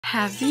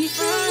Happy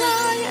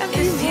July,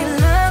 everyone. If you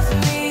love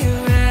me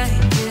right,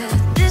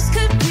 yeah, this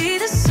could be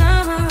the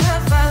summer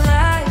of our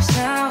lives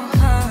now,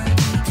 honey.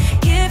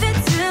 Give it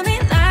to me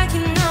like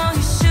you know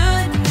you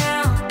should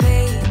now,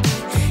 baby.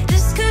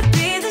 This could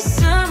be the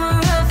summer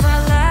of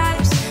our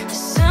lives, the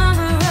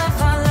summer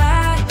of our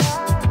lives.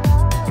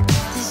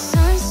 The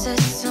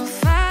sunset's on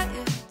fire.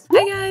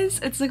 Hi guys,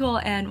 it's Nicole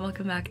and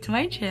welcome back to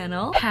my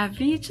channel.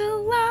 Happy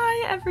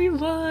July,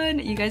 everyone!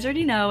 You guys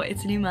already know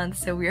it's a new month,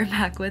 so we are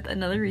back with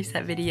another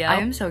reset video. I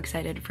am so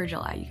excited for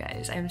July, you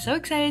guys. I am so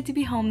excited to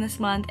be home this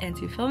month and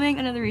to be filming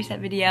another reset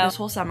video. This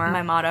whole summer,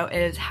 my motto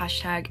is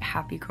hashtag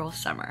happy girl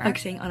summer.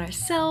 Focusing on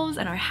ourselves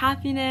and our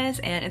happiness,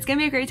 and it's gonna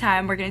be a great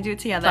time. We're gonna do it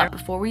together. But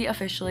before we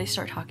officially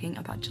start talking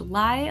about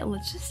July,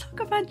 let's just talk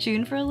about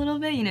June for a little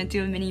bit, you know,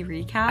 do a mini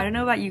recap. I don't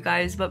know about you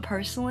guys, but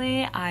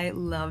personally, I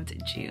loved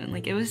June.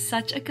 Like, it was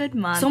such a good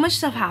month. So much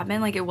stuff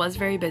happened. Like, it was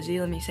very busy,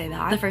 let me say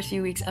that. The first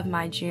few weeks of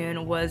my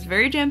June was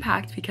very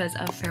jam-packed because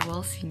of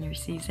farewell senior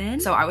season.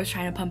 So I was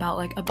trying to pump out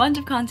like a bunch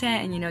of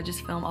content and, you know,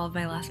 just film all of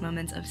my last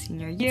moments of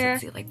senior year.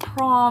 So, like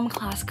prom,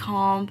 class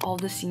comp, all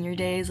the senior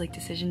days, like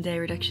decision day,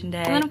 reduction day,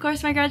 and then of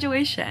course my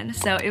graduation.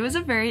 So it was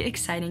a very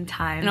exciting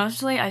time. And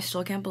honestly, I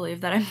still can't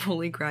believe that I'm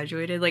fully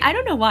graduated. Like, I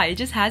don't know why, it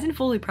just hasn't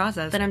fully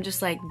processed that I'm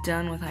just like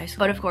done with high school.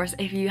 But of course,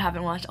 if you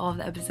haven't watched all of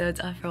the episodes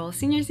of farewell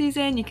senior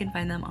season, you can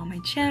find them on my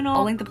channel.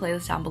 I'll link the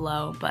playlist down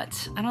below,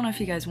 but I don't know if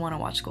you guys want to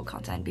watch school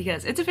content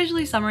because it's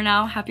officially summer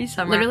now. Happy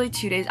summer. Literally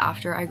 2 days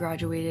after I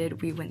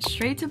graduated, we went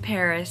straight to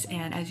Paris,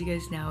 and as you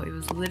guys know, it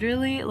was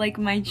literally like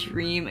my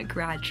dream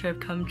grad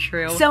trip come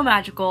true. So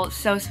magical,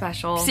 so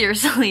special.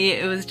 Seriously,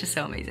 it was just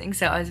so amazing.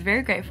 So I was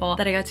very grateful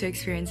that I got to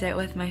experience it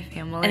with my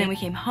family. And then we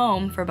came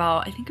home for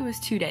about, I think it was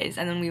 2 days,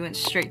 and then we went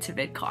straight to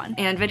VidCon.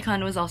 And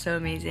VidCon was also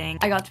amazing.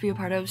 I got to be a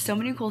part of so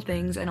many cool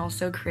things and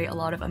also create a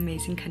lot of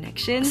amazing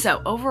connections.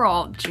 So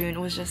overall,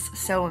 June was just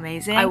so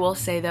amazing. I will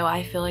say though,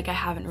 I feel like I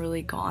haven't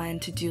really gotten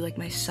to do like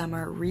my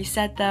summer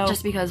reset though,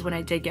 just because when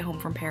I did get home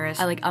from Paris,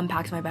 I like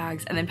unpacked my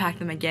bags and then packed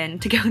them again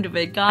to go to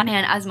VidCon.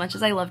 And as much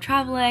as I love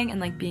traveling and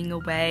like being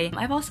away,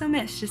 I've also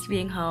missed just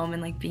being home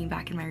and like being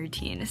back in my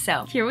routine.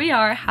 So here we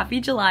are.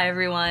 Happy July,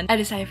 everyone. I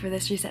decided for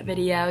this reset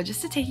video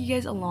just to take you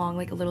guys along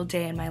like a little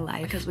day in my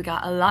life because we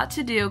got a lot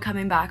to do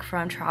coming back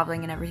from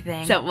traveling and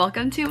everything. So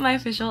welcome to my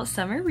official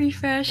summer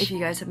refresh. If you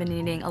guys have been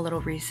needing a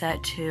little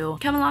reset to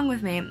come along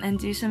with me and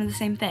do some of the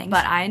same things.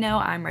 But I know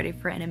I'm ready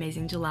for an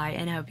amazing July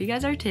and I hope you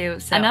guys are too.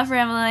 So enough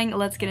rambling,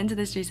 let's get into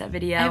this reset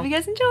video. I hope you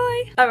guys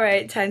enjoy. All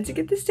right, time to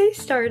get this day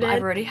started.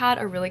 I've already had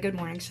a really good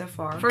morning so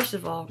far. First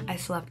of all, I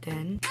slept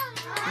in.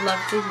 Love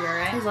to hear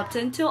it. I slept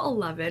until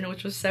 11,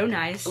 which was so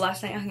nice.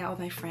 Last night I hung out with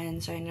my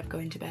friends, so I ended up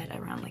going to bed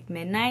around like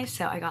midnight,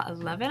 so I got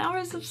 11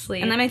 hours of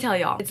sleep. And let me tell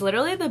y'all, it's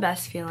literally the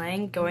best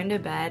feeling going to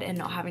bed and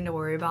not having to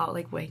worry about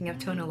like waking up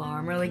to an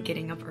alarm or like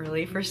getting up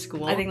early for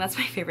school. I think that's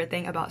my favorite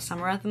thing about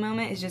summer at the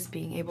moment, is just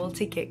being able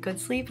to get good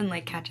sleep and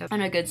like catch up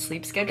on a good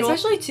sleep schedule.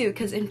 Especially too,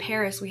 because in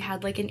Paris we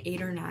had like an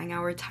 8 or 9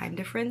 hour time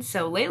difference,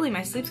 so lately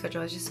my sleep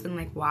schedule has just been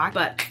like whack,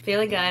 but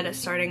feeling good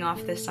starting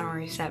off this summer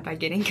reset by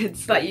getting good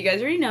sleep. But you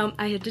guys already know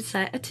I had to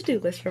set a to-do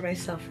list for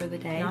myself for the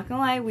day. Not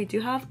gonna lie, we do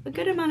have a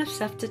good amount of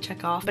stuff to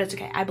check off, but it's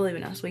okay. I believe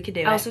in us. We could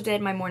do it. I also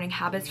did my morning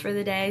habits for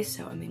the day,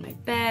 so I made my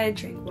bed,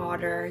 drank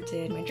water,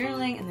 did my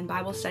journaling, and then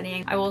Bible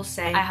studying. I will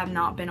say I have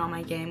not been on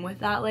my game with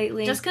that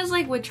lately, just because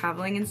like with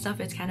traveling and stuff,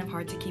 it's kind of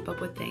hard to keep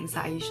up with things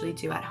that I usually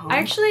do at home.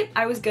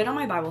 I was good on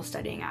my Bible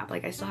studying app.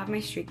 Like, I still have my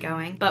streak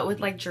going, but with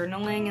like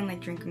journaling and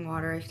like drinking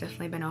water, I've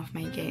definitely been off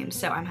my game.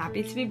 So I'm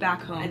happy to be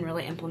back home and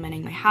really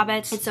implementing my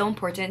habits. It's so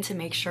important to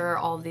make sure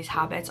all of these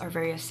habits are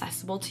very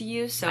accessible to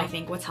you. So I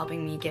think what's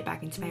helping me get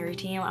back into my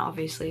routine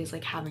obviously is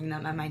like having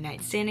them at my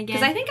nightstand again,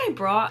 because I think I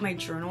brought my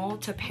journal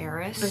to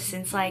Paris, but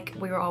since like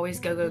we were always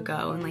go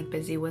and like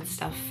busy with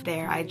stuff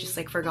there, I just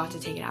like forgot to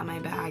take it out of my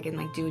bag and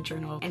like do a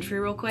journal entry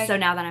real quick. So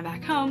now that I'm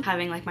back home,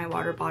 having like my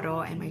water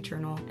bottle and my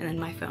journal and then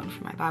my phone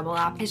for my Bible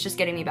app is just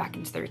getting me back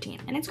into the routine,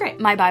 and it's great.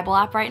 My Bible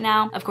app right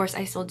now, of course,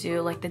 I still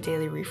do like the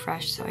daily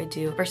refresh, so I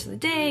do verse of the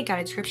day,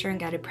 guided scripture, and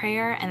guided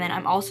prayer, and then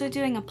I'm also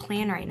doing a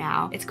plan right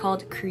now. It's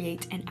called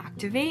Create and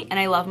Activate, and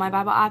I love my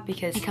Bible app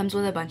because it comes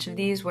with a bunch of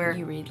these where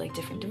you read like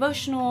different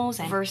devotionals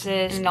and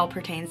verses, and it all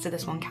pertains to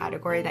this one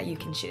category that you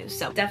can choose.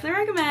 So definitely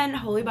recommend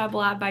Holy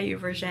Bible app by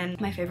YouVersion,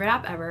 my favorite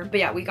app ever. But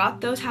yeah, we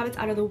got those habits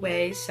out of the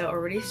way, so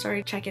already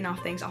started checking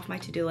off things off my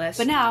to-do list.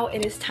 But now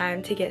it is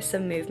time to get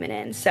some movement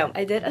in. So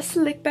I did a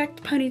slick back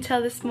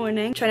ponytail this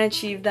morning, trying to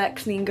achieve that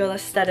clean girl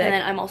aesthetic, and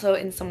then I'm also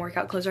in some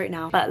workout clothes right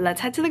now. But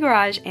let's head to the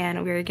garage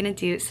and we're gonna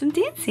do some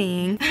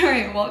dancing. All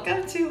right,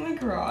 welcome to my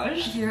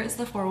garage. Here is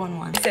the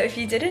 411. So if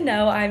you didn't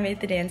know, I made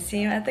the dance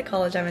team at the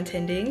college I'm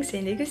attending,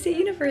 San Diego State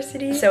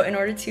University. So in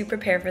order to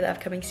prepare for the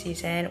upcoming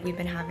season, we've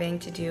been having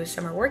to do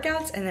summer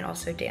workouts and then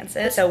also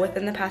dances. So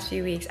within the past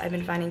few weeks, I've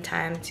been finding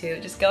time to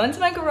just go into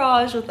my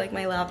garage with like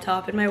my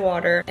laptop and my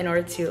water in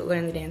order to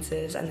learn the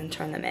dances and then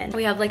turn them in.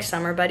 We have like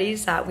summer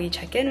buddies that we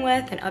check in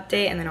with and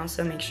update, and then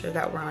also make sure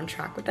that we're on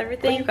track with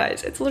everything. But you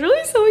guys, it's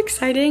literally so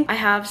exciting. I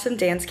have some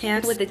dance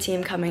camps with the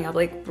team coming up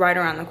like right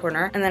around the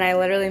corner, and then I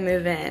literally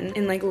move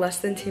in like less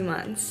than 2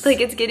 months. Like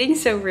it's getting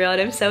so real,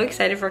 and I'm so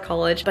excited for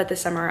college. But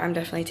this summer I'm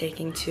definitely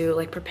taking to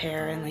like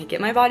prepare and like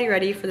get my body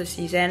ready for the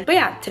season. But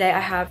yeah, today I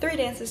have 3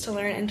 dances to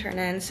learn and turn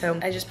in, so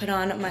I just put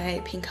on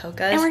my pink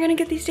hokas and we're gonna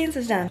get these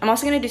dances done. I'm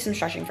also gonna do some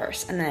stretching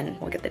first and then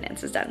we'll get the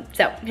dances done.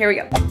 So here we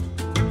go.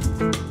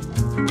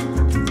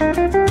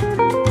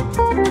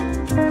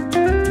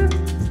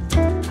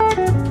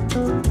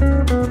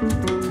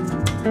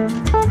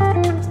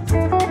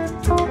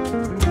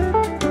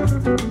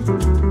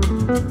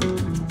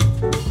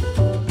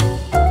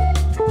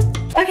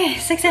 Okay,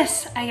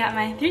 success. I got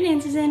my 3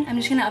 dances in. I'm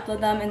just gonna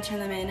upload them and turn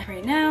them in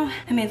right now.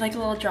 I made like a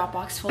little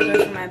Dropbox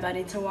folder for my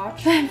buddy to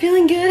watch. But I'm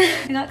feeling good.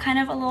 I got kind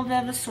of a little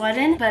bit of a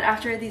sweating, but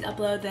after these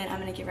upload, then I'm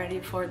gonna get ready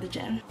for the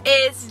gym.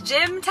 It's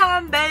gym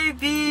time,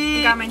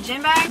 baby. Got my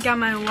gym bag, got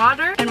my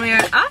water, and we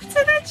are off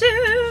to the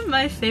gym,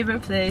 my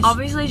favorite place.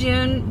 Obviously,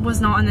 June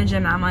was not in the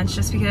gym that much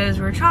just because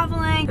we were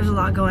traveling. There was a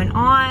lot going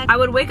on. I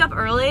would wake up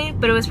early,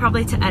 but it was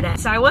probably to edit.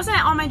 So I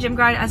wasn't on my gym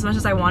grind as much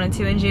as I wanted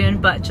to in June,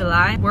 but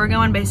July, we're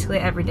going basically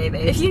every day,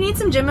 babe. If you need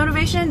some gym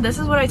motivation, this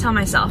is what I tell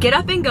myself. Get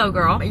up and go,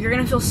 girl. You're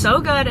gonna feel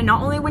so good, and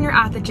not only when you're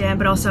at the gym,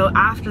 but also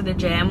after the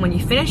gym. When you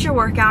finish your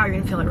workout, you're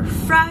gonna feel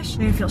refreshed,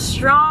 you're gonna feel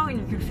strong, and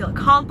you're gonna feel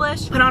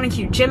accomplished. Put on a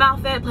cute gym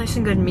outfit, play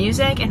some good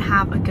music, and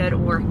have a good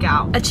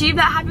workout. Achieve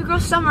that happy girl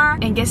summer,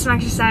 and get some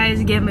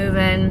exercise, get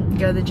moving,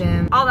 go to the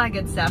gym, all that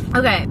good stuff.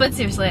 Okay, but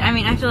seriously, I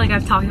mean, I feel like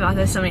I've talked about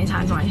this so many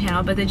times on my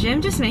channel, but the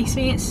gym just makes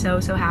me so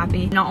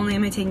happy. Not only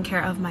am I taking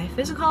care of my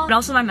physical, but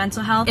also my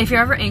mental health. If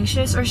you're ever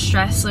anxious or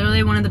stressed,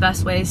 literally one of the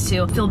best ways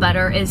to feel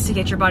better is to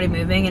get your body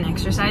moving and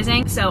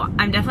exercising. So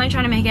I'm definitely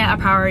trying to make it a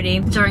priority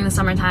during the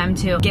summertime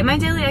to get my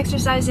daily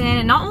exercise in,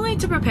 and not only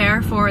to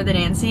prepare for the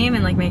dance team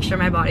and like make sure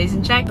my body's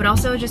in check, but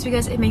also just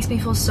because it makes me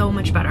feel so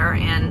much better.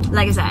 And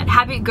like I said,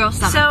 happy girl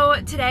summer.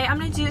 So today I'm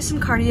gonna do some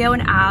cardio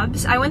and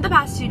abs. I went the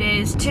past 2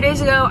 days. 2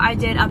 days ago I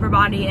did upper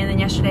body, and then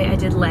yesterday I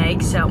did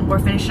legs. So we're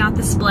finishing out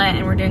the split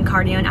and we're doing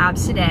cardio and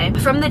abs today.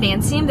 From the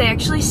dance team, they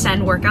actually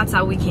send workouts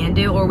that we can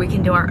do, or we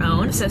can do our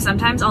own. So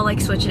sometimes I'll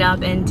like switch it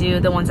up and do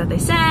the ones that they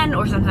send,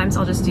 or sometimes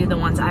I'll just do the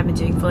ones that I've been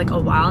doing for like a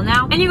while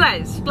now. And you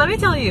guys, let me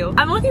tell you,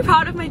 I'm looking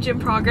proud of my gym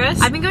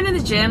progress. I've been going to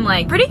the gym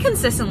like pretty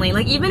consistently.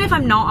 Like even if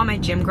I'm not on my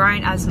gym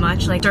grind as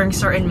much like during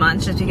certain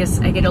months, just because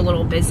I get a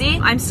little busy,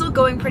 I'm still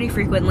going pretty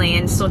frequently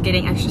and still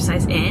getting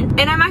exercise in.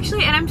 And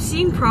I'm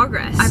seeing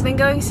progress. I've been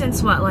going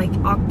since what, like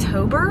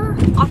October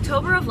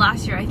of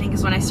last year, I think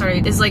is when I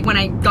started, is like when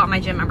I got my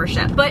gym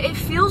membership. But it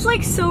feels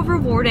like so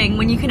rewarding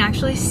when you can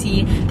actually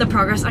see the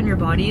progress on your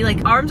body.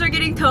 Like arms are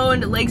getting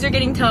toned, legs are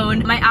getting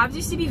toned. My abs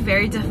used to be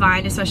very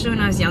defined, especially when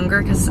I was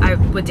younger, because I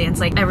would dance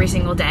like every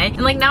single day,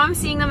 and like now I'm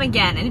seeing them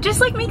again, and it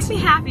just like makes me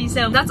happy.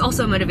 So that's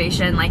also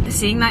motivation, like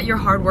seeing that your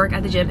hard work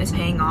at the gym is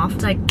paying off.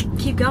 It's like,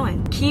 keep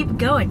going, keep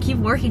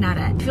working at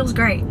it. It feels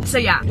great. So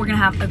yeah, we're gonna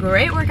have a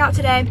great workout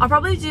today. I'll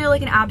probably do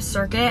like an abs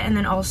circuit and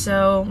then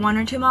also 1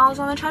 or 2 miles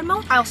on the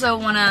treadmill. I also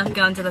want to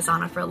go into the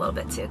sauna for a little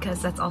bit too,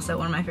 because that's also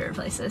one of my favorite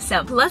places.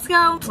 So let's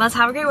go, let's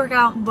have a great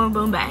workout. Boom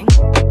boom bang.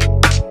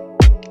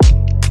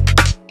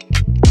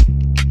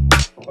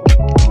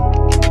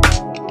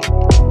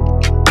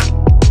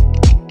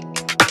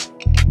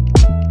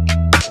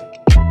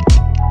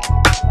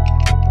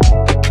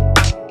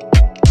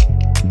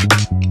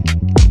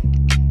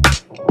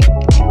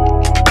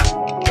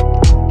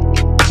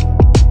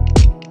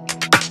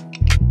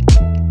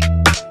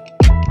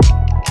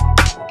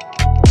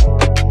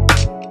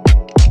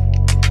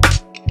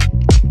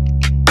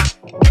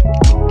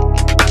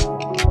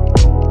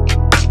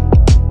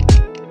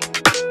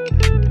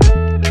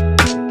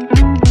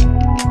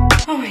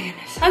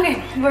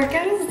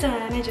 Workout is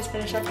done. I just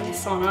finished up in the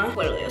sauna.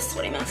 Literally a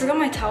sweaty mess. I forgot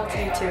my towel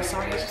too, so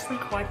I was just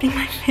like wiping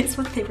my face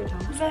with paper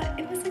towels. But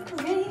it was a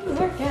great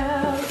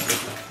workout.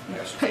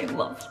 I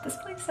love this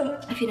place so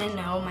much. If you didn't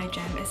know, my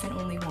gym is an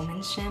only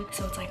women's gym,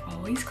 so it's like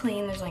always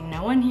clean. There's like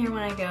no one here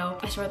when I go.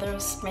 I swear there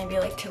was maybe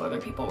like 2 other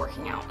people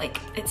working out. Like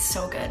it's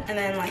so good. And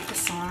then like the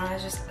sauna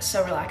is just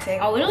so relaxing.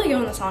 I'll literally go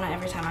in the sauna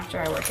every time after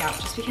I work out,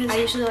 just because I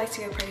usually like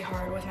to go pretty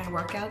hard with my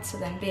workouts, so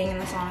then being in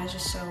the sauna is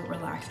just so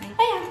relaxing.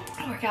 But yeah,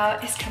 my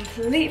workout is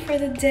complete for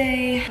the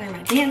day. Learn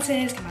my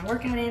dances, get my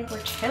workout in.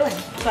 We're chilling.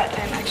 But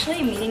I'm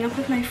actually meeting up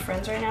with my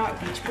friends right now at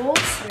Beach Bowls.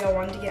 We all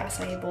wanted to get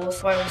acai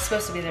bowls. Well, I was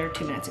supposed to be there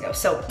 2 minutes ago,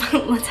 so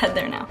let's head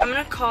there now. I'm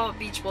gonna call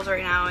Beach Bowls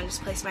right now and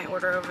just place my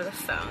order over the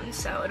phone,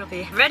 so it'll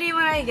be ready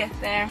when I get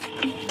there.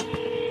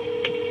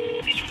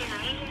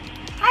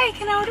 Hi,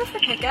 can I order for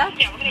pickup?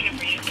 Yeah, what can I get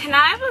for you? Can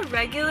I have a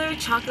regular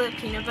chocolate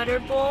peanut butter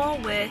bowl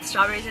with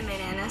strawberries and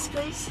bananas,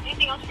 please?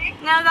 Anything else for you?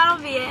 No, that'll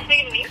be it.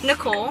 Take it away.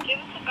 Nicole. Give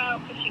us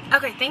about 15 minutes.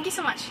 Okay, thank you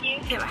so much.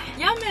 Okay, bye.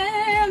 Yummy!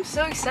 I'm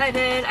so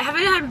excited. I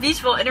haven't had a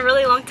beach bowl in a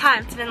really long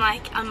time. It's been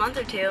like a month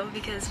or two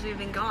because we've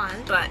been gone.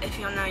 But if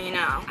you don't know, you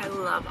know. I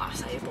love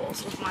acai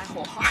bowls with my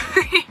whole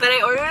heart. But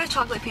I ordered a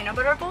chocolate peanut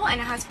butter bowl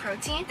and it has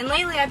protein. And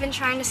lately I've been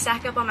trying to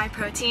stack up on my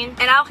protein.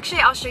 And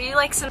I'll show you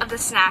like some of the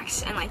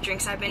snacks and like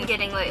drinks I've been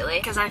getting lately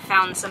because I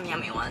found some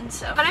yummy ones.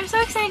 So, but I'm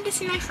so excited to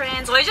see my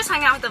friends. Well, I just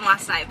hung out with them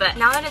last night, but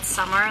now that it's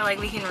summer, like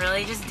we can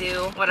really just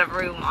do whatever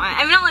we want.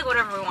 I mean, not like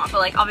whatever we want, but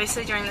like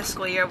obviously during the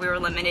school year we were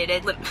limited.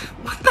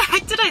 What the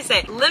heck did I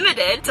say?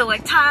 Limited to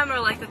like time or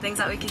like the things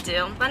that we could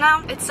do. But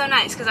now it's so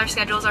nice because our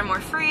schedules are more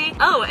free.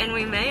 Oh, and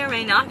we may or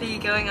may not be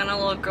going on a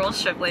little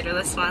girls trip later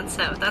this month,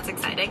 so that's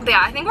exciting. But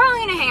yeah, I think we're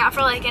only gonna hang out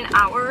for like an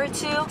hour or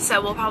two,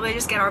 so we'll probably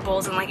just get our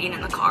bowls and like eat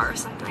in the car or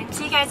something.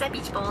 See you guys at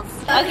Beach Bowls.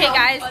 Okay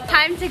guys,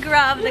 time to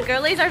grub. The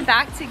girlies are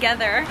back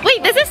together.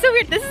 Wait, this is so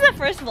weird. This is the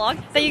first vlog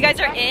that you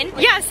guys are in?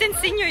 Yeah, since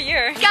senior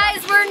year.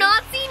 Guys, we're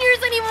not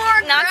seniors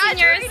anymore. Not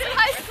seniors.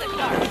 High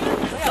school.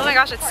 Oh my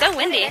gosh, it's so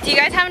windy. Do you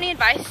guys have any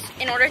advice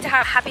in order to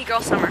have a happy girl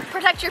summer?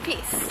 Protect your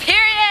peace.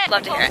 Period.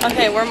 Love to hear it.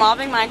 Okay, we're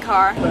mobbing my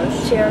car.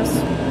 Cheers.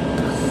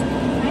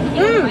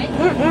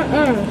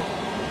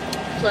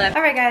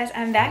 Alright guys,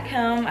 I'm back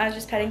home. I was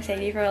just petting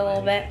Sadie for a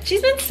little bit.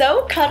 She's been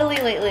so cuddly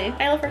lately.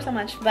 I love her so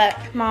much. But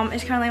mom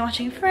is currently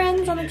watching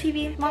Friends on the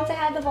TV. Mom, say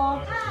hi to the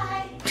vlog.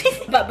 Hi.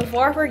 But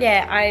before I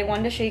forget, I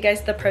wanted to show you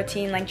guys the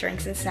protein like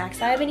drinks and snacks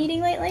that I've been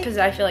eating lately, because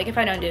I feel like if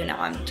I don't do it now,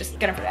 I'm just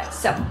gonna forget.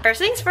 So first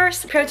things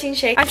first, protein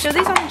shake. I've showed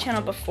these on the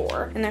channel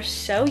before and they're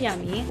so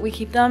yummy. We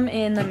keep them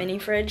in the mini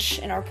fridge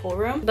in our pool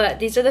room, but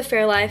these are the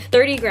Fairlife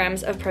 30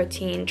 grams of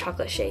protein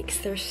chocolate shakes.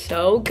 They're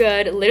so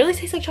good. It literally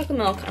tastes like chocolate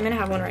milk. I'm gonna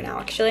have one right now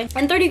actually.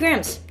 And 30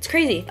 grams, it's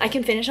crazy. I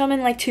can finish them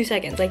in like 2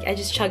 seconds. Like I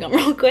just chug them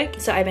real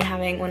quick. So I've been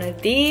having one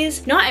of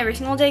these, not every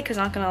single day, because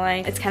not gonna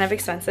lie, it's kind of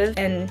expensive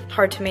and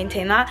hard to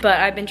maintain that, but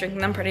I've been drinking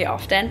them pretty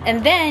often.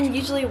 And then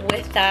usually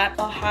with that,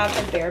 I'll have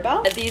a Bear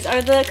Bell. These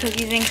are the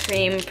cookies and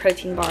cream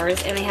protein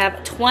bars and they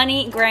have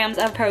 20 grams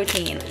of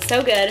protein.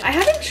 So good. I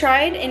haven't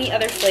tried any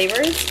other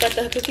flavors, but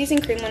the cookies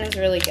and cream one is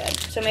really good.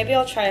 So maybe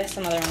I'll try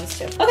some other ones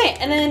too. Okay,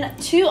 and then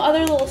 2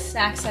 other little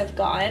snacks I've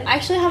gotten. I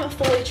actually haven't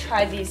fully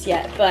tried these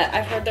yet, but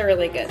I've heard they're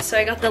really good. So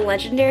I got the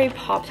legendary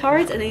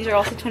Pop-Tarts, and these are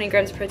also 20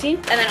 grams of protein.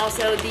 And then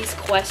also these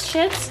Quest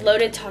chips,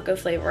 loaded taco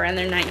flavor, and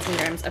they're 19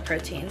 grams of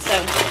protein. So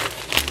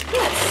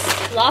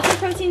yes, lots of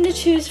protein to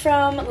choose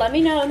from. Let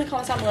me know in the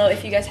comments down below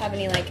if you guys have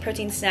any like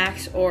protein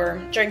snacks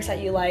or drinks that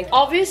you like.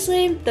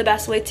 Obviously, the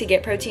best way to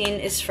get protein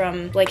is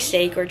from like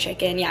steak or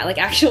chicken. Yeah, like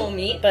actual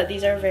meat, but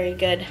these are very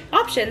good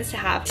options to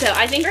have. So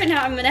I think right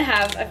now I'm gonna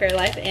have a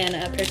Fairlife and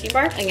a protein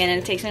bar. Again,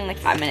 it takes me like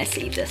 5 minutes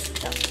to eat this.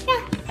 So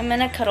yeah, I'm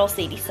gonna cuddle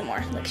Sadie some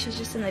more. Look, she's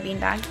just in the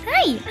beanbag.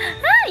 Hi,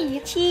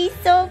 hi, she's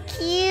so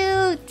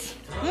cute.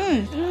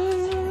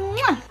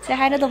 Say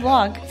hi to the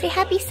vlog. Say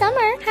happy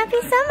summer. Happy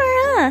summer,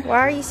 huh? Why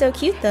are you so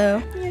cute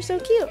though? You're so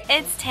cute.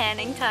 It's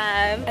tanning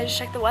time. I just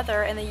checked the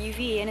weather and the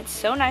UV and it's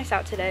so nice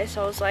out today.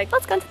 So I was like,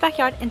 let's go into the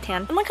backyard and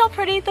tan. And look how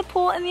pretty the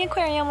pool and the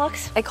aquarium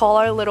looks. I call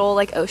our little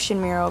like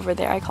ocean mirror over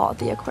there, I call it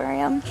the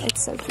aquarium.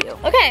 It's so cute.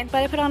 Okay,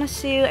 but I put on a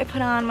suit. I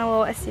put on my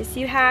little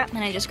SCSU hat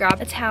and I just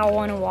grabbed a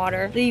towel and a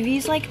water. The UV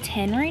is like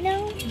 10 right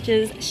now, which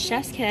is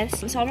chef's kiss.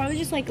 So I'll probably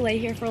just like lay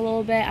here for a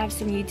little bit. I have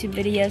some YouTube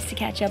videos to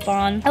catch up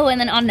on. Oh, and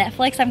then on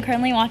Netflix, I'm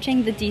currently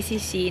watching the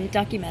DCC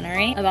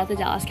documentary about the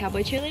Dallas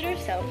Cowboy cheerleader.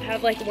 So I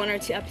have like 1 or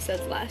 2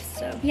 episodes left.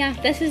 So yeah,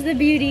 this is the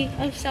beauty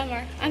of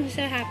summer. I'm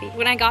so happy.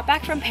 When I got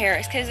back from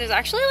Paris, because it was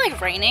actually like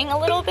raining a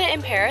little bit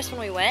in Paris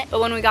when we went, but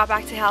when we got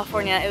back to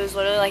California, it was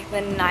literally like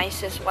the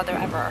nicest weather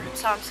ever.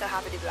 So I'm so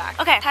happy to be back.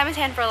 Okay, time to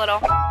tan for a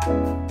little.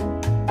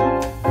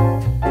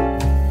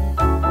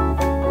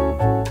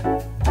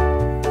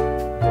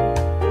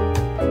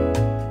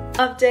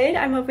 Update,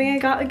 I'm hoping I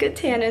got a good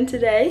tan in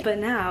today, but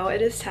now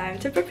it is time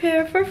to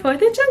prepare for 4th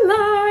of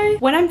July.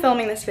 When I'm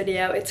filming this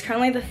video, it's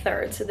currently the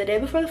 3rd, so the day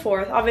before the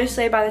 4th.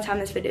 Obviously, by the time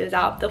this video is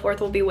out, the 4th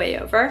will be way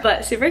over,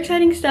 but super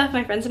exciting stuff.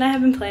 My friends and I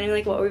have been planning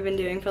like what we've been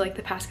doing for like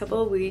the past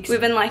couple of weeks.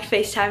 We've been like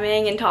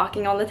FaceTiming and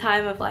talking all the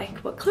time of like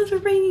what clothes we're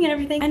bringing and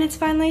everything, and it's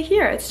finally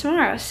here. It's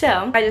tomorrow.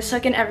 So I just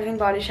took an everything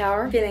body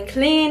shower, feeling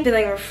clean,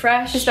 feeling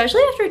refreshed,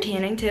 especially after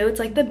tanning too. It's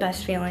like the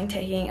best feeling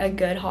taking a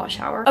good hot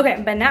shower.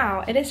 Okay, but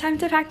now it is time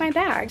to pack my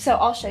bag. So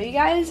I'll show you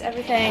guys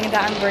everything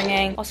that I'm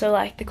bringing, also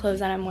like the clothes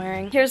that I'm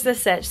wearing. Here's the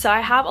sit. So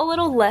I have a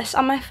little list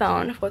on my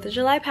phone, 4th of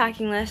July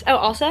packing list. Oh,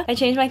 also I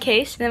changed my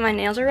case and then my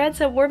nails are red,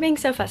 so we're being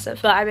so festive.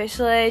 But I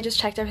basically just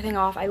checked everything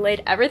off. I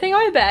laid everything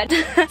on my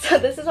bed. So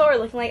this is what we're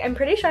looking like. I'm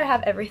pretty sure I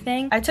have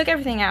everything. I took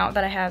everything out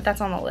that I have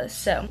that's on the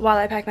list. So while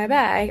I pack my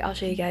bag, I'll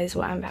show you guys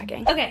what I'm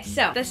packing. Okay,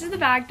 so this is the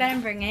bag that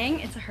I'm bringing.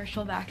 It's a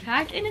Herschel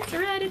backpack and it's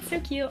red. It's so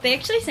cute. They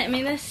actually sent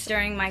me this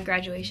during my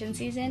graduation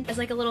season as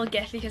like a little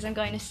gift because I'm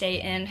going to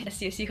stay in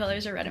SCSU colors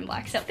colors are red and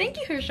black. So thank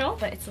you, Herschel.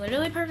 But it's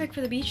literally perfect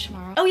for the beach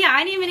tomorrow. Oh yeah,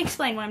 I didn't even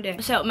explain what I'm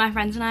doing. So my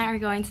friends and I are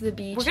going to the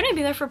beach. We're gonna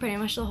be there for pretty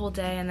much the whole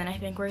day, and then I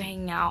think we're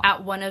hanging out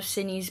at one of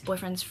Sydney's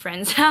boyfriend's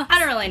friend's house. I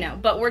don't really know,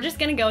 but we're just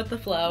gonna go with the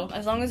flow.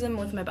 As long as I'm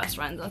with my best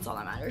friends, that's all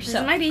that matters.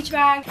 So my beach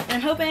bag, and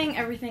I'm hoping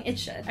everything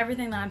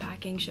that I'm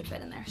packing should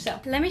fit in there. So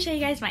let me show you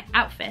guys my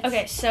outfit.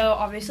 Okay, so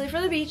obviously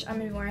for the beach, I'm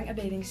gonna be wearing a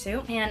bathing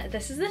suit, and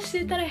this is the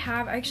suit that I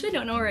have. I actually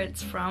don't know where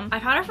it's from.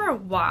 I've had it for a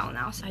while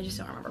now, so I just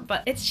don't remember,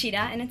 but it's cheetah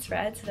and it's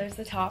red. So there's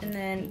the top, and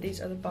then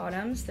these are the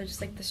bottoms. They're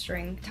just like the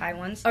string tie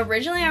ones.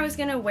 Originally I was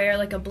gonna wear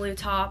like a blue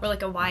top or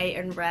like a white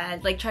and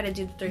red, like try to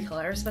do the 3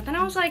 colors, but then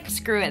I was like,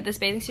 screw it, this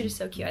bathing suit is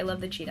so cute. I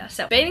love the cheetah.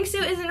 So bathing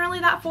suit isn't really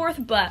that fourth,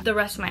 but the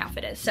rest of my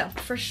outfit is. So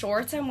for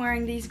shorts, I'm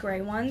wearing these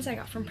gray ones I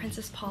got from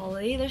Princess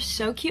Polly. They're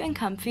so cute and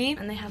comfy,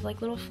 and they have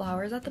like little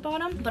flowers at the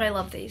bottom, but I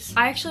love these.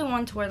 I actually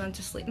want to wear them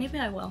to sleep. Maybe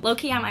I will.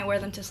 Low-key, I might wear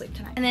them to sleep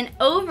tonight. And then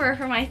over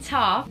for my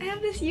top, I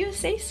have this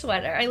USA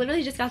sweater. I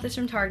literally just got this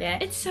from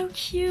Target. It's so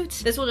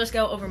cute. This will just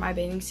go over my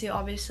bathing suit,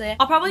 obviously.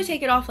 I'll probably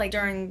take it off like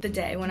during the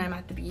day when I'm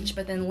at the beach,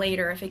 but then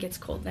later if it gets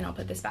cold, then I'll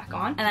put this back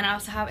on. And then I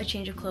also have a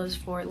change of clothes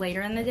for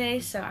later in the day.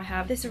 So I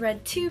have this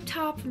red tube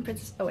top from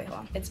Princess, oh wait, hold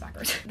on, it's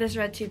backwards. This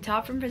red tube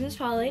top from Princess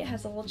Polly. It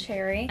has a little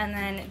cherry, and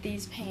then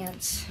these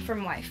pants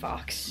from White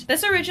Fox.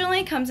 This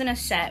originally comes in a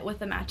set with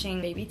the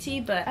matching baby tee,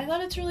 but I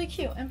thought it's really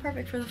cute and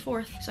perfect for the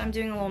 4th. So I'm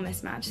doing a little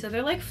mismatch. So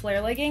they're like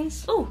flare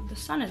leggings. Oh, the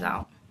sun is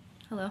out.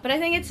 Hello. But I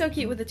think it's so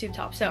cute with the tube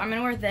top. So I'm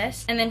gonna wear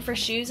this. And then for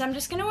shoes, I'm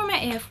just gonna wear my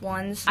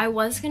AF1s. I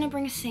was gonna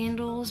bring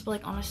sandals, but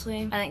like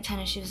honestly, I think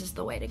tennis shoes is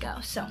the way to go.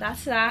 So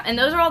that's that. And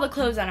those are all the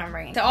clothes that I'm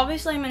bringing. So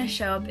obviously I'm gonna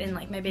show up in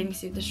like my bathing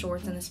suit, the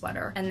shorts, and the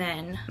sweater. And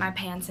then my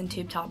pants and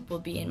tube top will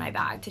be in my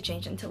bag to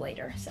change into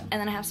later. So, and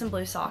then I have some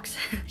blue socks.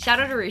 Shout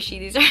out to Rushi.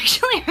 These are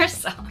actually her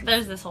socks.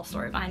 There's this whole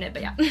story behind it,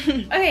 but yeah.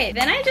 Okay,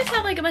 then I just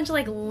have like a bunch of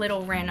like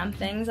little random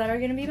things that are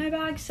gonna be my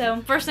bag.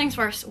 So first things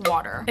first,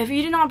 water. If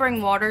you do not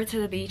bring water to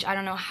the beach, I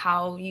don't know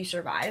how you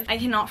survive. I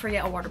cannot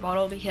forget a water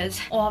bottle because,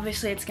 well,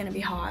 obviously it's gonna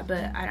be hot,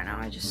 but I don't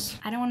know,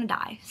 I don't want to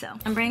die. So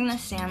I'm bringing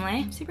this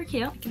Stanley, super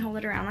cute. I can hold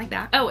it around like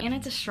that. Oh, and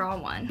it's a straw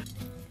one.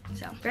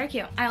 So very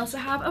cute. I also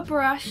have a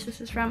brush. This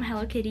is from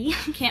Hello Kitty.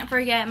 Can't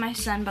forget my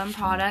Sunbum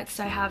products.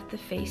 So I have the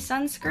face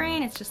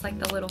sunscreen. It's just like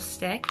the little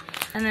stick.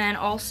 And then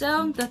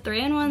also the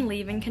 3-in-1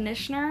 leave-in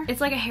conditioner.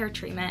 It's like a hair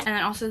treatment. And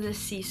then also this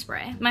sea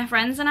spray. My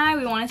friends and I,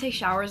 we want to take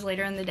showers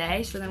later in the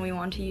day, so then we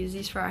want to use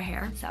these for our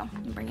hair. So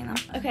I'm bringing them.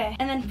 Okay,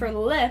 and then for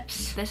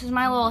lips, this is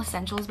my little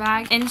essentials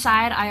bag.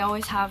 Inside, I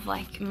always have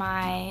like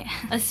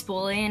a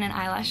spoolie and an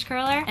eyelash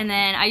curler. And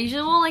then I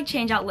usually will like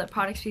change out lip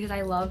products because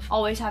I love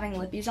always having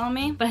lippies on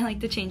me, but I like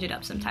to change it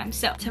up sometimes.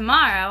 So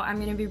tomorrow I'm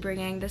gonna be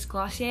bringing this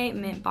Glossier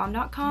Mint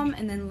Balm.com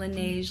and then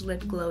Laneige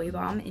Lip Glowy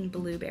Balm in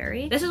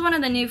Blueberry. This is one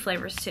of the new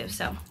flavors too,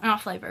 so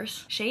not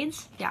flavors,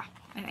 shades, yeah.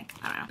 I think.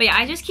 I don't know. But yeah,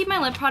 I just keep my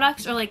lip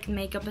products or like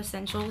makeup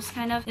essentials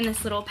kind of in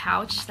this little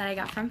pouch that I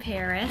got from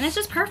Paris. And it's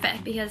just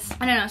perfect because,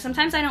 I don't know,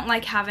 sometimes I don't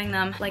like having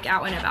them like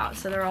out and about.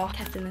 So they're all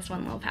kept in this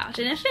one little pouch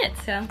and it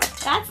fits. So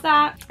that's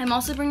that. I'm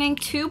also bringing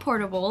 2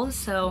 portables.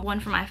 So one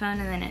for my phone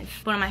and then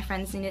if one of my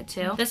friends need it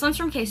too. This one's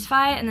from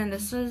Casetify and then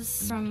this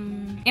is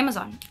from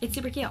Amazon. It's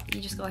super cute. You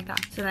just go like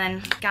that. So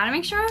then gotta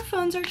make sure our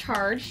phones are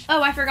charged.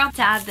 Oh, I forgot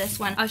to add this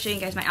one. I'll show you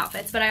guys my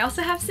outfits. But I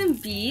also have some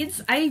beads.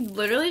 I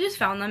literally just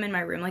found them in my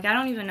room. Like I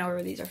don't even know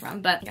where these are from,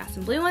 but I got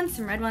some blue ones,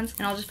 some red ones,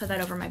 and I'll just put that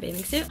over my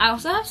bathing suit. I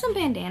also have some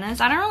bandanas.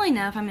 I don't really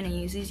know if I'm gonna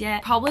use these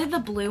yet. Probably the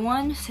blue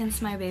one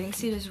since my bathing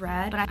suit is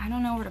red, but I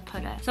don't know where to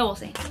put it. So we'll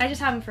see. I just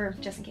have them for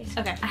just in case.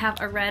 Okay, I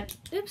have a red,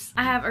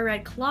 I have a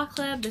red claw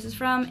clip. This is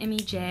from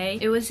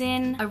MEJ. It was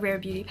in a Rare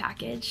Beauty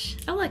package.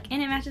 Oh look,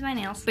 and it matches my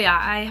nails. But yeah,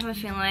 I have a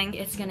feeling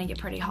it's gonna get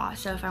pretty hot,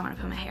 so if I wanna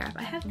put my hair up,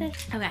 I have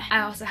this. Okay,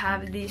 I also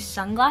have these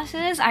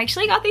sunglasses. I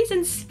actually got these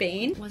in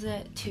Spain. Was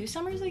it 2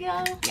 summers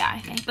ago? Yeah, I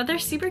think. But they're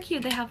super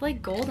cute. They have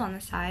like gold on the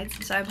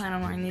sides. So I plan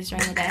on wearing these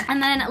during the day.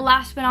 And then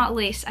last but not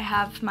least, I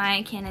have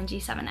my Canon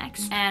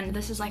G7X. And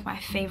this is like my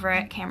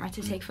favorite camera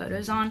to take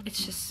photos on. It's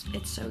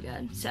so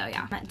good. So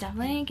yeah, I'm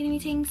definitely gonna be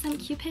taking some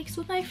cute pics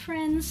with my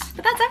friends.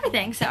 But that's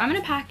everything. So I'm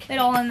gonna pack it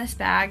all in this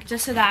bag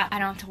just so that I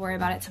don't have to worry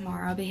about it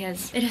tomorrow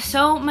because it is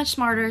so much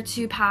smarter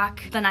to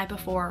pack the night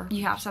before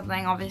you have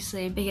something,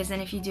 obviously, because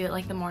then if you do it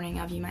like the morning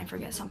of, you might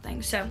forget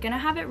something. So I'm gonna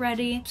have it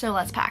ready. So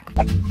let's pack.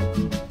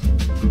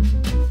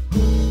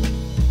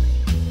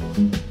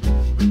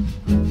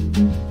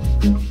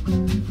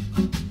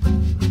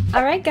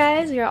 Alright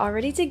guys, we are all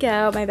ready to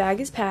go. My bag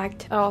is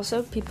packed. I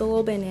also peeped the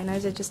little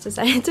bandanas. I just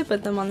decided to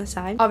put them on the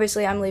side.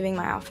 Obviously, I'm leaving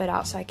my outfit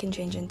out so I can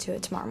change into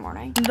it tomorrow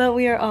morning. But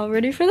we are all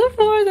ready for the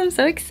 4th. I'm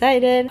so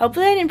excited.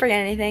 Hopefully I didn't forget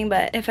anything,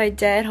 but if I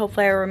did,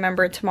 hopefully I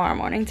remember tomorrow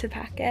morning to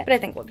pack it. But I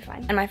think we'll be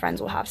fine. And my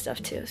friends will have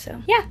stuff too,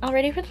 so yeah, all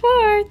ready for the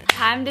 4th.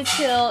 Time to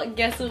chill.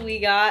 Guess what we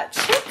got?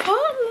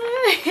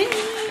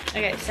 Chipotle.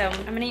 Okay, so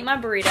I'm gonna eat my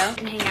burrito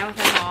and hang out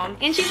with my mom.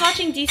 And she's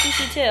watching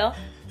DCC too.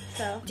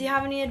 So, do you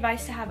have any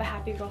advice to have a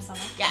happy girl summer?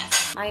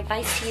 Yes. My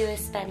advice to you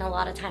is spend a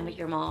lot of time with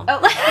your mom.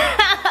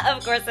 Oh,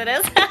 of course it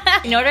is.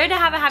 In order to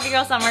have a happy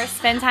girl summer,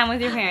 spend time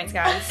with your parents,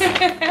 guys.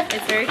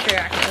 It's very true,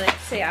 actually.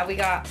 So yeah, we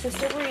got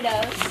sister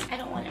burritos. I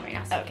don't want it right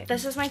now. Okay,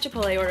 this is my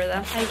Chipotle order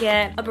though. I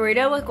get a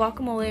burrito with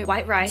guacamole,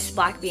 white rice,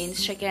 black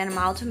beans, chicken,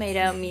 mild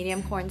tomato,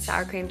 medium corn,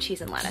 sour cream, cheese,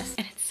 and lettuce.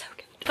 And it's so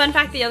good. Fun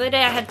fact, the other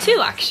day I had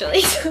 2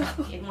 actually.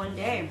 In one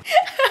day.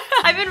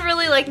 I've been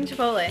really liking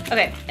Chipotle.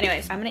 Okay,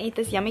 anyways, I'm gonna eat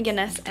this yummy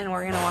goodness and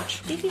we're gonna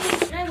watch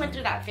DCC. I went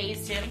through that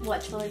phase too.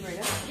 What, Chipotle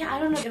burritos? Yeah, I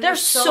don't know. They're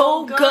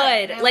so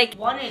good. I like,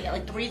 wanted it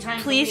like 3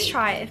 times. Please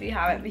try it if you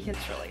haven't because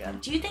it's really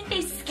good. Do you think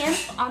they skimp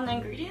on the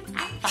ingredients?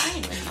 I'm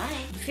fine with mine.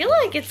 I feel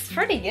like it's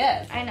pretty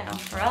good. I know,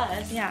 for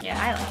us. Yeah,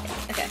 I like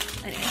it.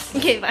 Okay, anyways.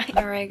 Okay,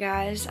 bye. Alright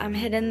guys, I'm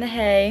hitting the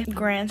hay.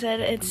 Granted,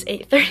 it's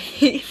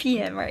 8:30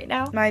 p.m. right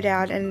now. My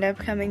dad ended up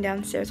coming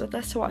downstairs with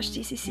us to watch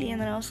DCC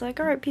and then I was like,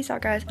 alright, peace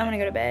out guys. I'm gonna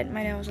go to bed.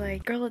 My dad was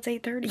like, girl, it's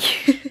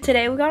 8:30.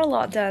 Today we got a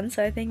lot done,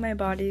 so I think my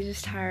body is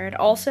just tired.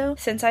 Also,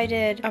 since I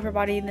did upper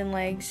body and then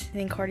legs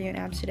and then cardio and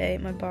abs today,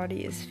 my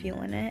body is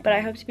feeling it. But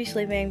I hope to be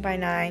sleeping by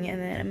 9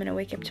 and then I'm gonna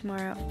wake up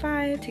tomorrow at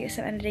 5 to get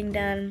some editing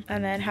done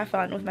and then have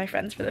fun with my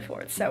friends for the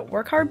 4th. So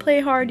work hard, play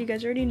hard, you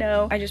guys already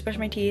know. I just brushed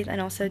my teeth and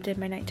also did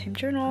my nighttime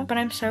journal. But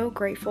I'm so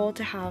grateful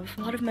to have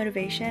a lot of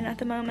motivation at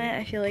the moment.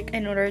 I feel like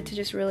in order to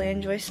just really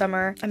enjoy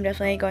summer, I'm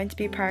definitely going to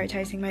be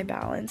prioritizing my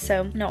balance.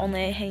 So not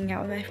only hanging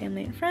out with my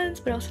family and friends,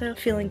 but also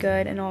feeling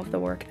good in all of the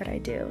work that I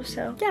do.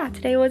 So yeah,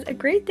 today was a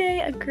great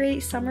day, a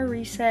great summer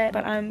reset,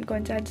 but I'm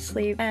going to head to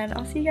sleep and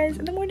I'll see you guys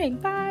in the morning.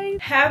 Bye!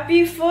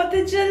 Happy 4th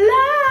of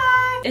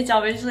July! It's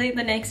obviously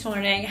the next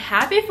morning.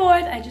 Happy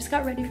 4th! I just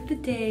got ready for the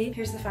day.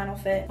 Here's the final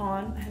fit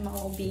on. I have my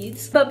little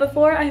beads. But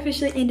before I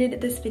officially ended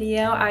this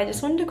video, I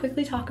just wanted to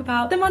quickly talk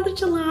about the month of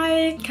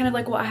July, kind of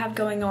like what I have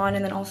going on,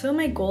 and then also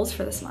my goals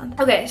for this month.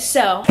 Okay,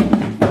 so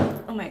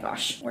oh my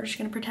gosh, we're just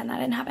gonna pretend that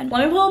didn't happen.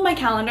 Let me pull up my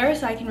calendar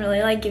so I can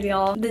really like give you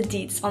all the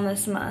deets on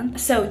this month.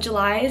 So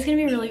July is gonna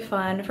be really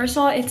fun. First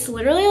of all, it's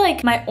literally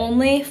like my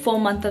only full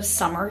month of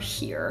summer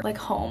here, like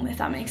home, if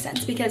that makes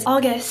sense, because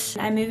August,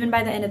 I'm moving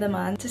by the end of the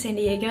month to San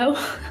Diego.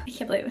 I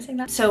can't believe I'm saying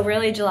that. So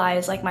really July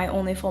is like my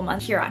only full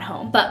month here at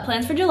home. But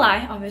plans for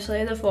July,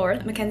 obviously the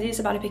 4th. Mackenzie is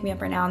about to pick me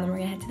up right now and then we're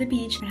gonna head to the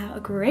beach and have a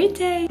great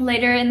day.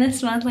 Later in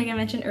this month, like I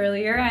mentioned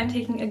earlier, I'm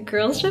taking a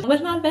girls trip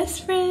with my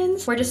best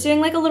friends. We're just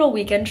doing like a little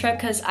weekend trip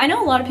because I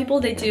know a lot of people,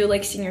 they do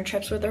like senior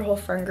trips with their whole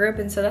friend group,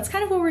 and so that's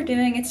kind of what we're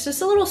doing. It's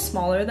just a little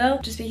smaller though,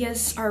 just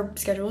because our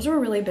schedules were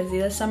really busy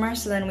this summer,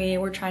 so then we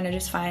were trying to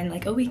just find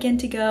like a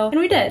weekend to go, and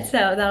we did.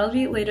 So that'll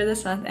be later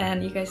this month,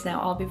 and you guys know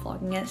I'll be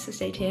vlogging it, so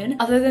stay tuned.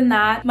 Other than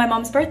that, my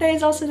mom's birthday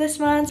is also this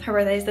month. Her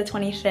birthday is the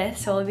 25th,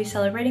 so we'll be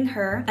celebrating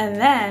her. And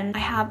then I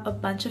have a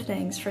bunch of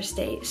things for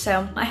state.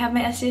 So I have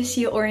my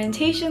SCSU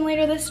orientation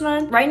later this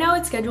month. Right now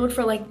it's scheduled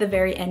for like the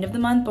very end of the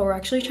month, but we're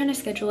actually trying to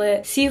schedule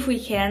it, see if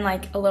we can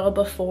like a little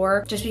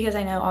before, just because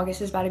I know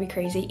August is about to be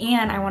crazy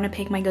and I want to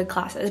pick my good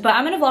classes, but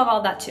I'm gonna vlog all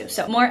of that too.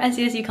 So more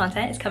SCSU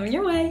content is coming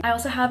your way. I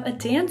also have a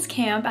dance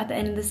camp at the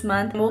end of this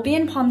month. We'll be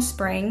in Palm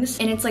Springs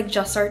and it's like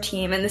just our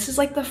team, and this is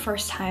like the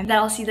first time that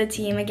I'll see the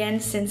team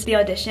again since the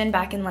audition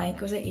back in like,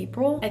 was it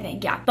April? I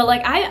think, yeah. But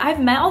like I've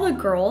met all the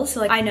girls,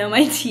 so like I know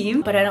my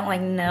team, but I don't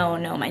like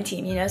know my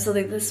team, you know? So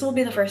like this will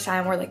be the first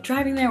time we're like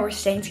driving there, we're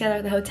staying together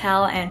at the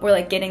hotel, and we're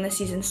like getting the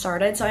season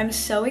started. So I'm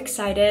so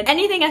excited.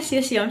 Anything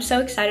SCSU, I'm so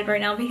excited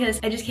right now because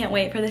I just can't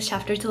wait for this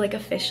chapter to like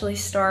officially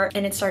start,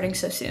 and it's starting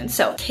so soon,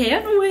 so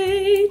can't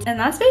wait. And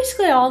that's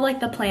basically all like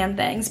the planned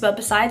things, but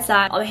besides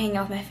that, I'll be hanging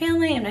out with my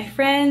family and my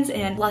friends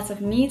and lots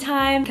of me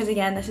time, because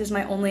again, this is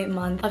my only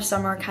month of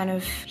summer kind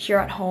of here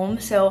at home,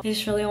 so I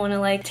just really want to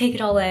like take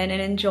it all in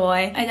and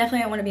enjoy. I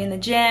definitely want to be in the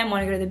gym,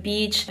 want to go to the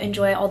beach,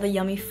 enjoy all the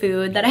yummy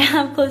food that I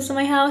have close to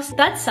my house.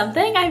 That's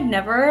something I've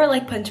never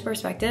like put into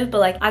perspective, but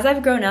like as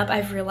I've grown up,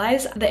 I've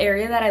realized the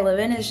area that I live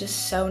in is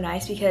just so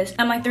nice because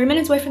I'm like 3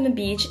 minutes away from the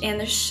beach and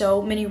there's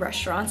so many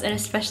restaurants, and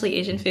especially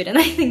Asian food, and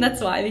I think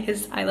that's why,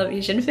 because I love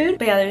Asian food.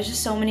 But yeah, there's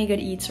just so many good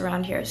eats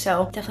around here,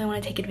 so definitely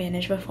want to take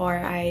advantage before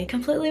I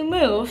completely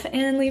move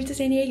and leave to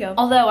San Diego.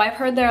 Although I've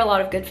heard there are a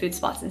lot of good food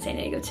spots in San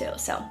Diego too,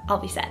 so I'll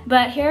be set.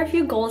 But here are a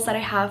few goals that I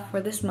have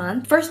for this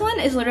month. First one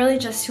is literally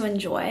just to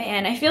enjoy,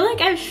 and I feel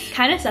like I've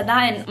kind of said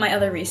that in my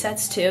other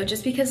resets too,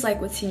 just because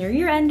like with senior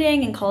year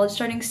ending and college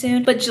starting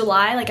soon, but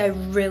July, like I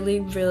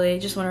really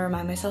just want to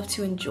remind myself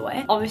to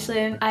enjoy.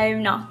 Obviously,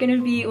 I'm not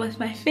gonna be with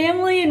my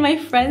family and my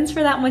friends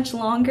for that much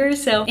longer,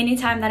 so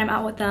anytime that I'm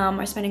out with them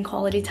or spending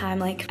quality time,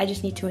 like I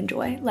just need to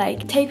enjoy,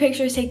 like take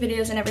pictures, take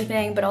videos and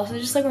everything, but also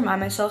just like remind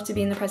myself to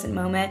be in the present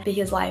moment,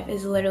 because life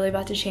is literally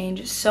about to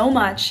change so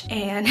much,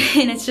 and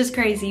it's just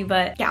crazy.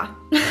 But yeah.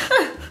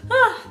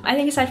 I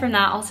think aside from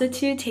that, also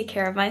to take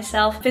care of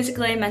myself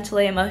physically,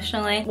 mentally,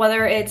 emotionally,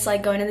 whether it's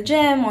like going to the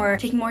gym or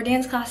taking more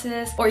dance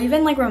classes, or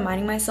even like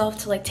reminding myself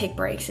to like take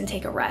breaks and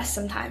take a rest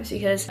sometimes,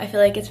 because I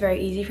feel like it's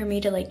very easy for me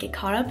to like get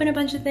caught up in a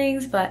bunch of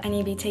things, but I need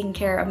to be taking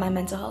care of my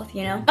mental health,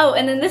 you know? Oh,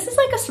 and then this is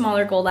like a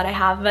smaller goal that I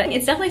have, but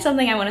it's definitely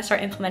something I want to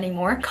start implementing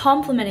more: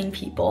 complimenting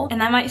people.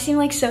 And that might seem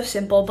like so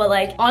simple, but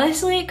like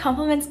honestly,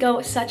 compliments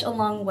go such a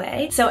long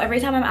way. So every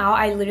time I'm out,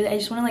 I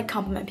just want to like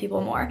compliment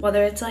people more,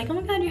 whether it's like, oh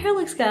my god, your hair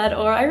looks good,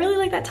 or I really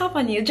like that that top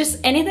on you, just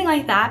anything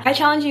like that. I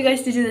challenge you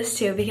guys to do this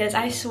too, because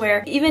I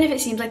swear, even if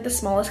it seems like the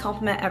smallest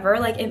compliment ever,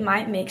 like it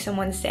might make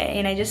someone's day.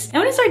 And I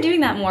want to start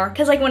doing that more,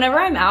 because like whenever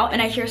I'm out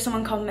and I hear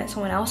someone compliment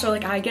someone else, or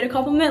like I get a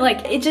compliment,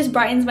 like it just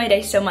brightens my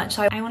day so much.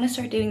 So I want to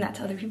start doing that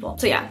to other people.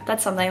 So yeah,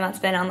 that's something that's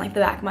been on like the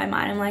back of my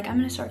mind. I'm like, I'm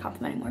gonna start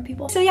complimenting more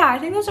people. So yeah, I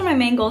think those are my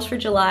main goals for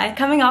July.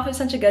 Coming off of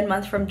such a good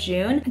month from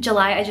June,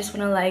 July I just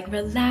want to like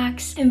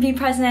relax and be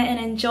present and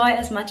enjoy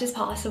as much as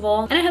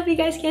possible. And I hope you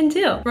guys can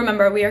too.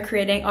 Remember, we are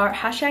creating our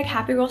hashtag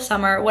Happy Girl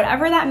Summer,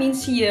 whatever that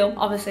means to you.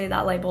 Obviously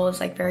that label is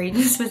like very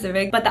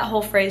specific, but that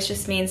whole phrase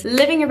just means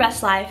living your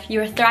best life.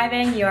 You are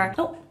thriving, you are,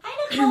 oh,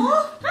 Hi, Nicole.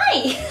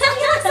 Hi. You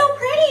look so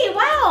pretty.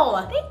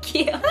 Wow. thank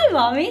you. Hi,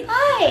 mommy.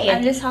 Hi.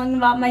 I'm just talking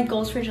about my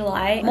goals for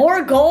July.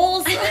 More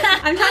goals.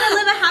 I'm trying to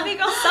live a happy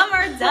girl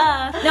summer,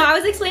 duh. No, I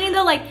was explaining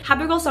though, like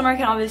happy girl summer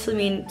can obviously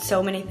mean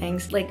so many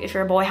things. Like if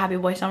you're a boy, happy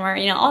boy summer,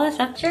 you know, all that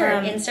stuff. Sure,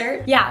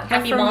 insert. Yeah,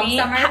 Happy but for mom me,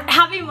 summer.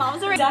 Happy mom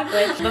summer,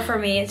 exactly. But for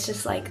me, it's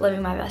just like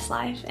living my best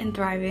life and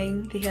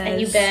thriving because.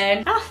 And you've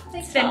been. Oh,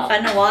 It's been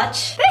fun to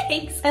watch.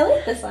 Thanks. I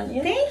like this on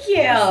you. Thank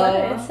you.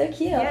 It's so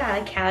cute.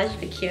 Yeah, cash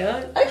but cute.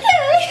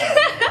 Okay.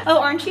 Oh,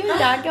 aren't you and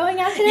Dad going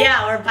out today?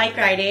 Yeah, we're bike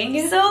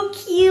riding. So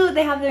cute.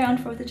 They have their own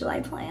 4th of July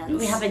plans.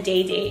 We have a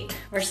day date.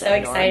 We're so So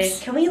excited. yours.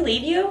 Can we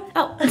leave you?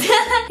 Oh.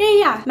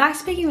 yeah. Max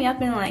is picking me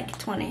up in like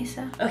 20,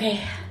 so.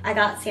 Okay, I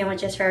got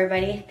sandwiches for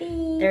everybody.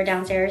 They're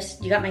downstairs.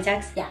 You got my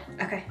text? Yeah.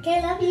 Okay. Okay,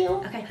 I love you.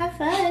 Okay. Have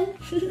fun.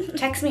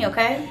 Text me,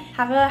 okay?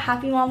 Have a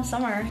happy mom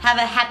summer. Have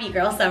a happy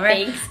girl summer.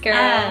 Thanks,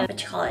 girl.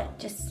 What you call it?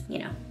 Just, you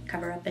know,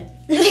 cover up and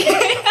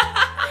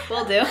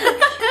Will do.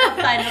 have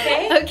fun,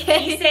 okay?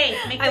 Okay. Be safe.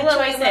 Make I good will,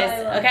 I choices, will, I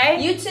will.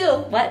 okay? You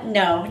too. What?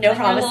 No. No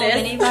promises.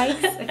 Little mini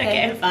bikes.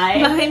 Okay,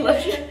 bye. Bye.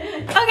 Love you.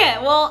 Okay,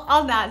 well,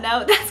 on that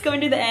note, that's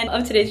going to the end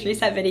of today's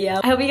reset video.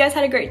 I hope you guys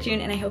had a great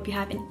June, and I hope you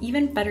have an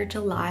even better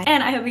July.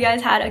 And I hope you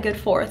guys had a good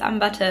 4th. I'm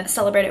about to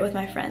celebrate it with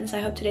my friends. I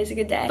hope today's a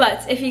good day.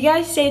 But if you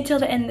guys stayed till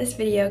the end of this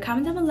video,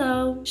 comment down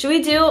below. Should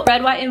we do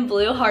red, white, and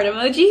blue heart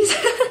emojis?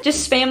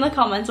 Just spam the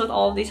comments with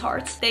all of these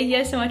hearts. Thank you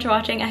guys so much for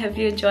watching. I hope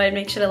you enjoyed.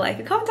 Make sure to like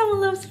and comment down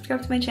below,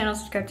 subscribe to my channel,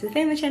 subscribe to the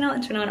family channel,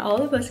 and turn on all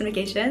the post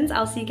notifications.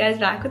 I'll see you guys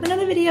back with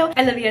another video.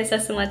 I love you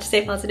guys so much.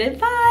 Stay positive.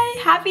 Bye.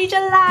 Happy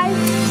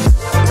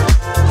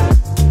July.